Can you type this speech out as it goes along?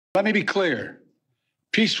Let me be clear.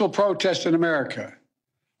 Peaceful protest in America.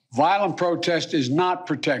 Violent protest is not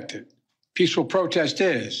protected. Peaceful protest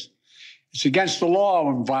is. It's against the law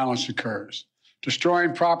when violence occurs.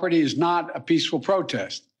 Destroying property is not a peaceful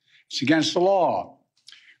protest. It's against the law.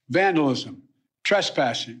 Vandalism,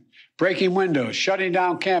 trespassing, breaking windows, shutting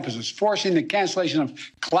down campuses, forcing the cancellation of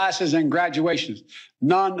classes and graduations.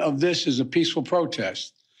 None of this is a peaceful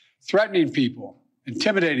protest. Threatening people,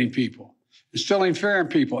 intimidating people, instilling fear in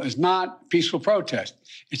people is not peaceful protest.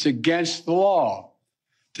 It's against the law.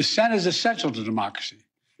 Dissent is essential to democracy,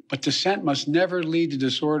 but dissent must never lead to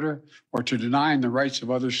disorder or to denying the rights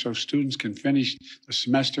of others so students can finish the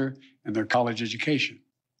semester and their college education.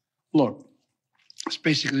 Look, it's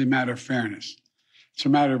basically a matter of fairness. It's a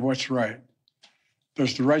matter of what's right.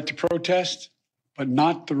 There's the right to protest, but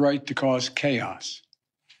not the right to cause chaos.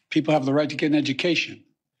 People have the right to get an education,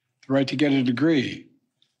 the right to get a degree,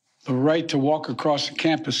 the right to walk across the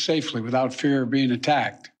campus safely without fear of being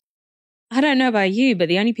attacked. I don't know about you, but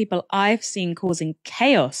the only people I've seen causing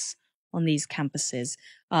chaos on these campuses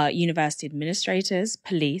are university administrators,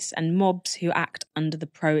 police, and mobs who act under the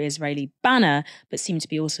pro-Israeli banner, but seem to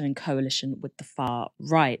be also in coalition with the far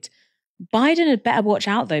right. Biden had better watch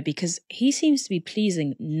out, though, because he seems to be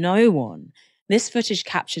pleasing no one. This footage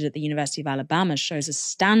captured at the University of Alabama shows a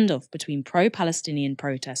standoff between pro-Palestinian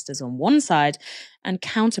protesters on one side and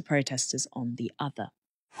counter-protesters on the other.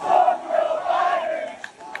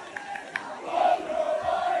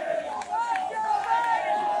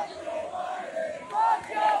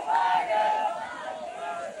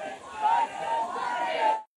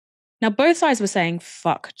 Now, both sides were saying,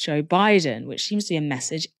 fuck Joe Biden, which seems to be a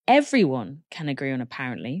message everyone can agree on,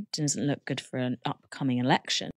 apparently. Doesn't look good for an upcoming election.